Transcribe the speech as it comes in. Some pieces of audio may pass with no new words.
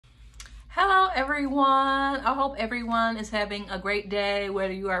Hello everyone. I hope everyone is having a great day,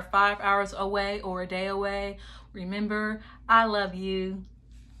 whether you are 5 hours away or a day away. Remember, I love you.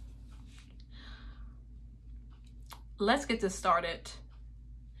 Let's get this started.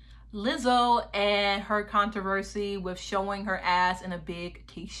 Lizzo and her controversy with showing her ass in a big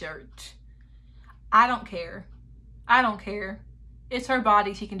t-shirt. I don't care. I don't care. It's her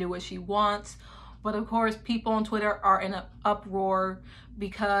body. She can do what she wants. But of course, people on Twitter are in an uproar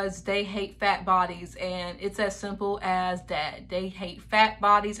because they hate fat bodies. And it's as simple as that. They hate fat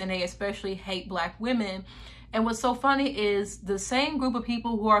bodies and they especially hate black women. And what's so funny is the same group of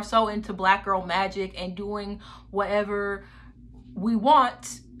people who are so into black girl magic and doing whatever we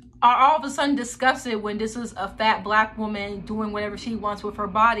want are all of a sudden disgusted when this is a fat black woman doing whatever she wants with her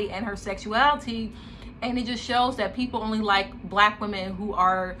body and her sexuality. And it just shows that people only like black women who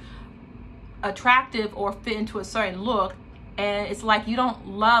are attractive or fit into a certain look. And it's like you don't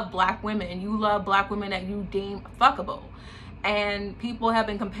love black women. You love black women that you deem fuckable. And people have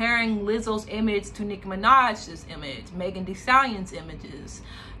been comparing Lizzo's image to Nicki Minaj's image, Megan Thee Stallion's images,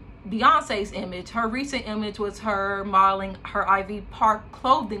 Beyonce's image. Her recent image was her modeling her Ivy Park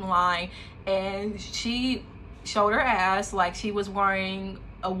clothing line, and she showed her ass like she was wearing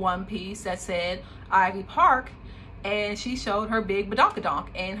a one piece that said Ivy Park, and she showed her big badonkadonk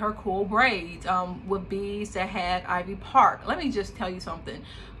and her cool braids with beads that had Ivy Park. Let me just tell you something.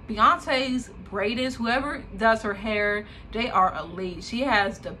 Beyonce's braiders, whoever does her hair, they are elite. She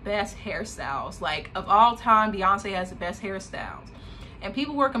has the best hairstyles. Like, of all time, Beyonce has the best hairstyles. And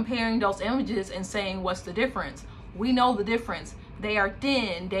people were comparing those images and saying, what's the difference? We know the difference. They are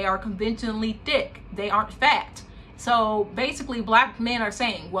thin. They are conventionally thick. They aren't fat. So basically, black men are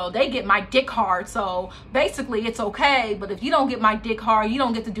saying, well, they get my dick hard, so basically it's okay. But if you don't get my dick hard, you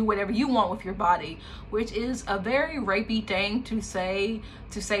don't get to do whatever you want with your body, which is a very rapey thing to say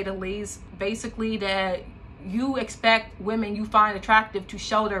the least. Basically, that you expect women you find attractive to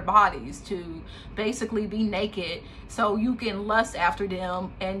show their bodies, to basically be naked so you can lust after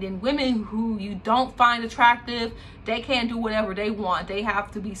them. And then women who you don't find attractive, they can't do whatever they want. They have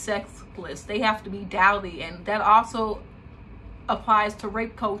to be sexless. They have to be dowdy. And that also applies to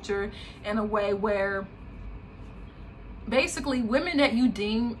rape culture in a way where basically women that you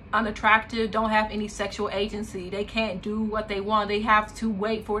deem unattractive don't have any sexual agency. They can't do what they want. They have to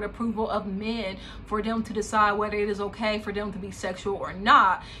wait for the approval of men for them to decide whether it is okay for them to be sexual or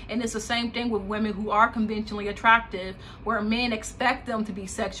not. And it's the same thing with women who are conventionally attractive, where men expect them to be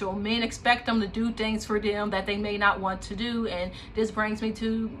sexual. Men expect them to do things for them that they may not want to do. And this brings me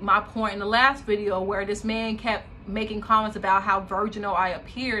to my point in the last video where this man kept making comments about how virginal I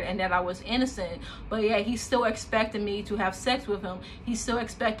appeared and that I was innocent, but yeah, he still expected me to have sex with him. He still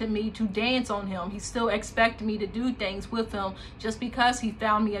expected me to dance on him. He still expected me to do things with him just because he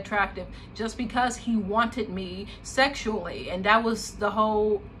found me attractive, just because he wanted me sexually. And that was the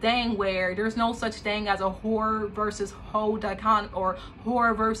whole thing, where there's no such thing as a whore versus hoe dichotomy or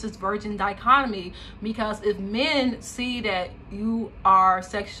whore versus virgin dichotomy, because if men see that you are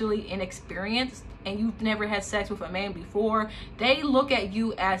sexually inexperienced and you've never had sex with a man before, they look at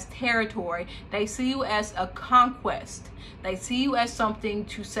you as territory. They see you as a conquest. They see you as something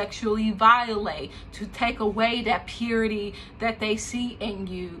to sexually violate, to take away that purity that they see in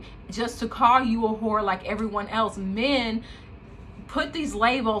you, just to call you a whore like everyone else. Men put these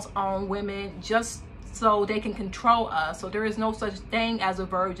labels on women just so they can control us. So there is no such thing as a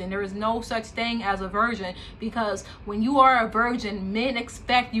virgin. There is no such thing as a virgin, because when you are a virgin, men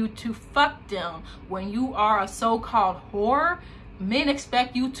expect you to fuck them. When you are a so-called whore, men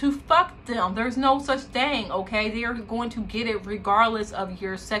expect you to fuck them. There's no such thing, okay? They're going to get it regardless of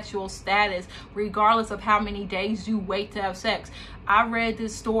your sexual status, regardless of how many days you wait to have sex. I read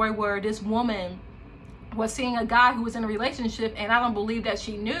this story where this woman was seeing a guy who was in a relationship, and I don't believe that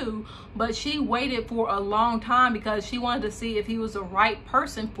she knew, but she waited for a long time because she wanted to see if he was the right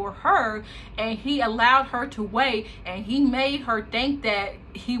person for her, and he allowed her to wait, and he made her think that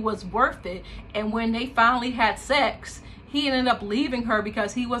he was worth it. And when they finally had sex, he ended up leaving her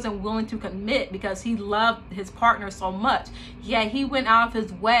because he wasn't willing to commit, because he loved his partner so much. Yet he went out of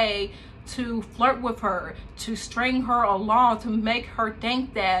his way to flirt with her, to string her along, to make her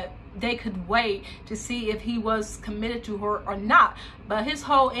think that they could wait to see if he was committed to her or not. But his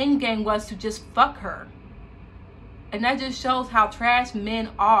whole end game was to just fuck her. And that just shows how trash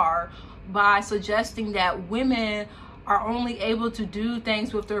men are, by suggesting that women are only able to do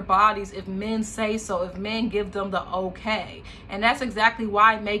things with their bodies if men say so, if men give them the okay. And that's exactly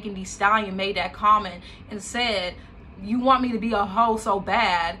why Megan Thee Stallion made that comment and said, you want me to be a hoe so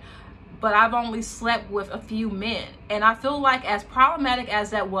bad, but I've only slept with a few men. And I feel like, as problematic as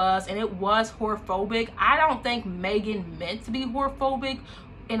that was, and it was whorephobic, I don't think Megan meant to be whorephobic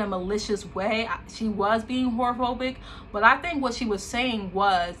in a malicious way. She was being whorephobic, but I think what she was saying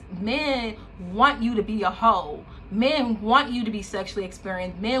was, men want you to be a hoe. Men want you to be sexually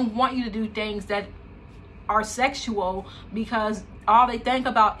experienced. Men want you to do things that are sexual because all they think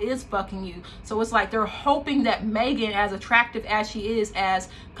about is fucking you. So it's like they're hoping that Megan, as attractive as she is, as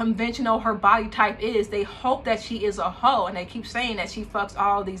conventional her body type is, they hope that she is a hoe, and they keep saying that she fucks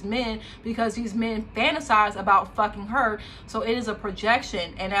all these men because these men fantasize about fucking her. So it is a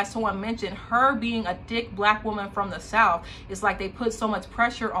projection. And as someone mentioned, her being a thick black woman from the South, it's like they put so much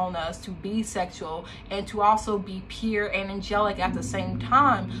pressure on us to be sexual and to also be pure and angelic at the same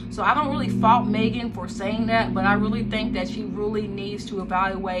time. So I don't really fault Megan for saying that, but I really think that she really needs to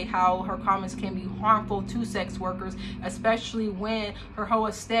evaluate how her comments can be harmful to sex workers, especially when her whole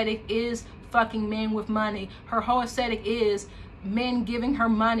aesthetic is fucking men with money. Her whole aesthetic is men giving her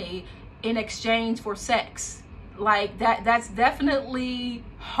money in exchange for sex. Like that's definitely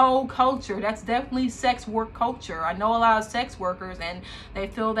hoe culture. That's definitely sex work culture. I know a lot of sex workers, and they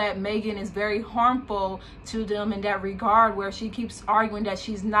feel that Megan is very harmful to them in that regard, where she keeps arguing that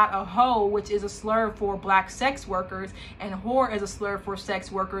she's not a hoe, which is a slur for black sex workers, and whore is a slur for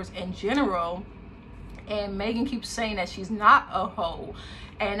sex workers in general. And Megan keeps saying that she's not a hoe.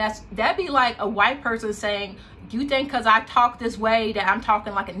 And that'd be like a white person saying, you think because I talk this way that I'm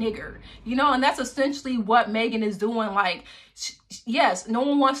talking like a nigger, you know? And that's essentially what Megan is doing. Like, yes, no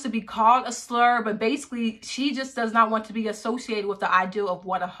one wants to be called a slur, but basically she just does not want to be associated with the idea of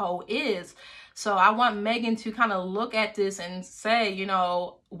what a hoe is. So I want Megan to kind of look at this and say, you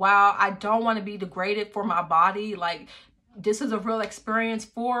know, while I don't want to be degraded for my body, like, this is a real experience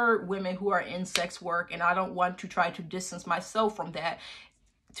for women who are in sex work, and I don't want to try to distance myself from that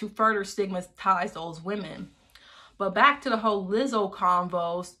to further stigmatize those women. But back to the whole Lizzo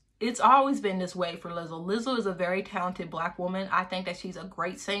convos, it's always been this way for Lizzo. Lizzo is a very talented black woman. I think that she's a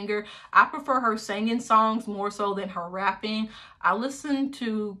great singer. I prefer her singing songs more so than her rapping. I listened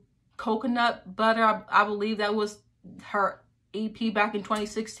to Coconut Butter, I believe that was her EP back in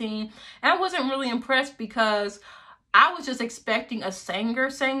 2016, and I wasn't really impressed because I was just expecting a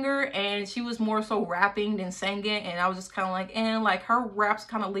singer, and she was more so rapping than singing, and I was just kind of like, like her raps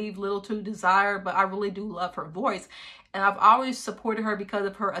kind of leave little to desire, but I really do love her voice. And I've always supported her because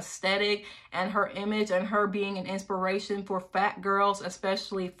of her aesthetic and her image and her being an inspiration for fat girls,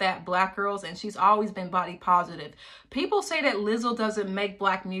 especially fat black girls. And she's always been body positive. People say that Lizzo doesn't make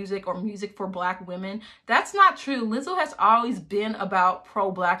black music or music for black women. That's not true. Lizzo has always been about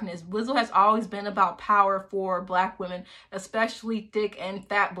pro-blackness. Lizzo has always been about power for black women, especially thick and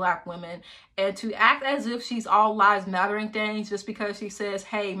fat black women. And to act as if she's all lives mattering things just because she says,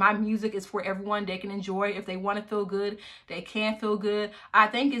 hey, my music is for everyone, they can enjoy it. If they want to feel good, they can feel good, I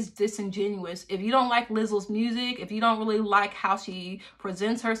think is disingenuous. If you don't like Lizzo's music, if you don't really like how she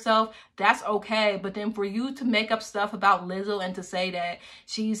presents herself, that's okay. But then for you to make up stuff about Lizzo and to say that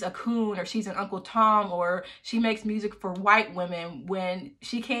she's a coon or she's an Uncle Tom or she makes music for white women, when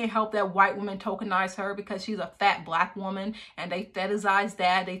she can't help that white women tokenize her because she's a fat black woman, and they fetishize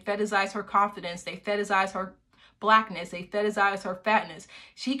that. They fetishize her confidence. They fetishize her blackness. They fetishize her fatness.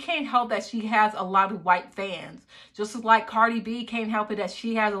 She can't help that she has a lot of white fans. Just like Cardi B can't help it that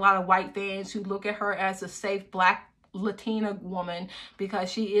she has a lot of white fans who look at her as a safe black Latina woman because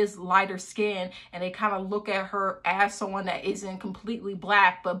she is lighter skinned, and they kind of look at her as someone that isn't completely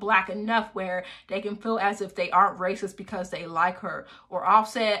black, but black enough where they can feel as if they aren't racist because they like her. Or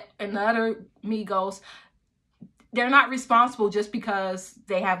Offset and the other Migos, they're not responsible just because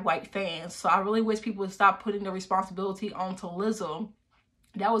they have white fans. So I really wish people would stop putting the responsibility onto Lizzo.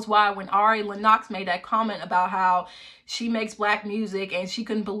 That was why when Ari Lennox made that comment about how she makes black music and she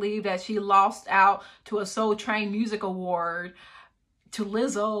couldn't believe that she lost out to a Soul Train Music Award to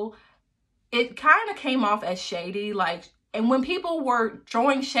Lizzo, it kind of came off as shady. And when people were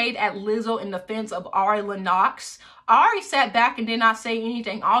throwing shade at Lizzo in defense of Ari Lennox, Ari sat back and did not say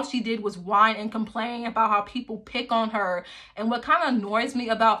anything. All she did was whine and complain about how people pick on her. And what kind of annoys me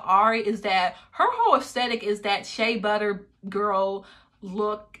about Ari is that her whole aesthetic is that shea butter girl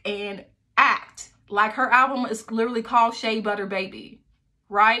look and act. Like, her album is literally called Shea Butter Baby,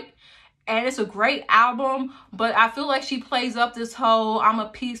 right? And it's a great album, but I feel like she plays up this whole I'm a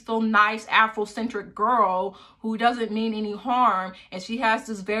peaceful, nice, Afrocentric girl who doesn't mean any harm. And she has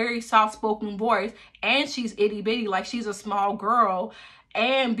this very soft-spoken voice, and she's itty-bitty, like she's a small girl.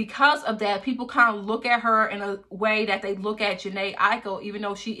 And because of that, people kind of look at her in a way that they look at Jhené Aiko, even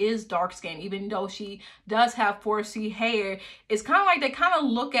though she is dark skinned, even though she does have 4C hair. It's kind of like they kind of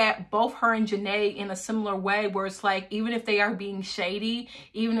look at both her and Jhené in a similar way, where it's like, even if they are being shady,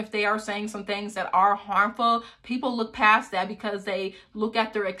 even if they are saying some things that are harmful, people look past that because they look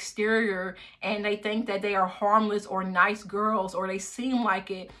at their exterior and they think that they are harmless or nice girls, or they seem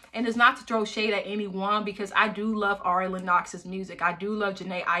like it. And it's not to throw shade at anyone, because I do love Ari Lennox's music. I do love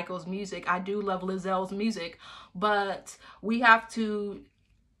Jhené Aiko's music. I do love Lizzo's music. But we have to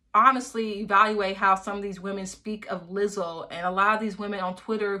honestly evaluate how some of these women speak of Lizzo. And a lot of these women on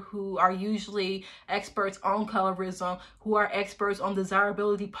Twitter, who are usually experts on colorism, who are experts on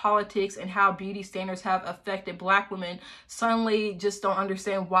desirability politics and how beauty standards have affected Black women, suddenly just don't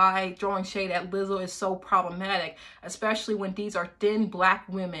understand why throwing shade at Lizzo is so problematic, especially when these are thin Black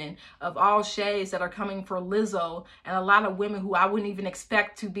women of all shades that are coming for Lizzo. And a lot of women who I wouldn't even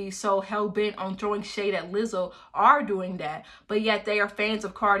expect to be so hell-bent on throwing shade at Lizzo are doing that. But yet they are fans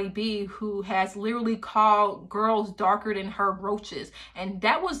of Cardi B, who has literally called girls darker than her roaches. And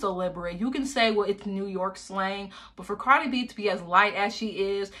that was deliberate. You can say, well, it's New York slang, but for Cardi B to be as light as she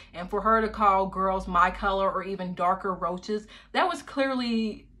is, and for her to call girls my color or even darker roaches, that was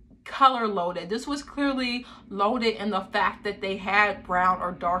clearly color loaded. This was clearly loaded in the fact that they had brown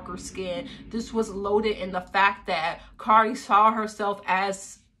or darker skin. This was loaded in the fact that Cardi saw herself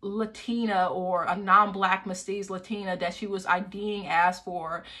as Latina, or a non-Black mestiz Latina, that she was IDing as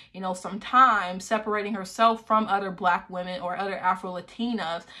for, some time, separating herself from other Black women or other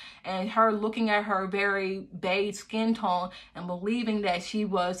Afro-Latinas, and her looking at her very beige skin tone and believing that she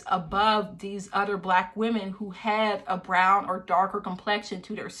was above these other Black women who had a brown or darker complexion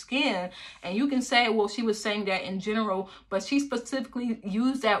to their skin. And you can say, well, she was saying that in general, but she specifically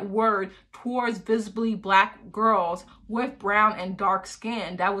used that word towards visibly Black girls with brown and dark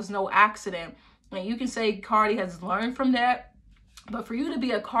skin. That was no accident. And you can say Cardi has learned from that. But for you to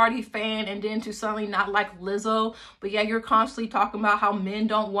be a Cardi fan and then to suddenly not like Lizzo, but yeah, you're constantly talking about how men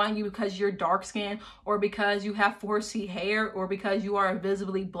don't want you because you're dark skinned, or because you have 4C hair, or because you are a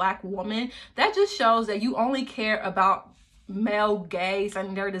visibly Black woman, that just shows that you only care about male gaze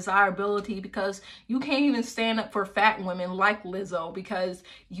and their desirability, because you can't even stand up for fat women like Lizzo, because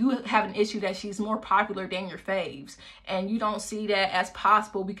you have an issue that she's more popular than your faves, and you don't see that as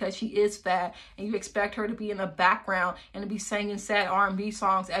possible because she is fat, and you expect her to be in the background and to be singing sad R&B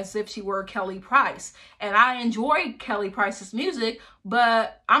songs as if she were Kelly Price. And I enjoy Kelly Price's music,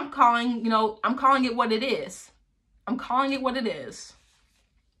 but I'm calling it what it is. I'm calling it what it is.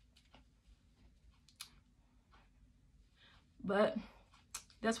 But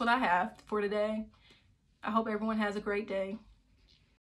that's what I have for today. I hope everyone has a great day.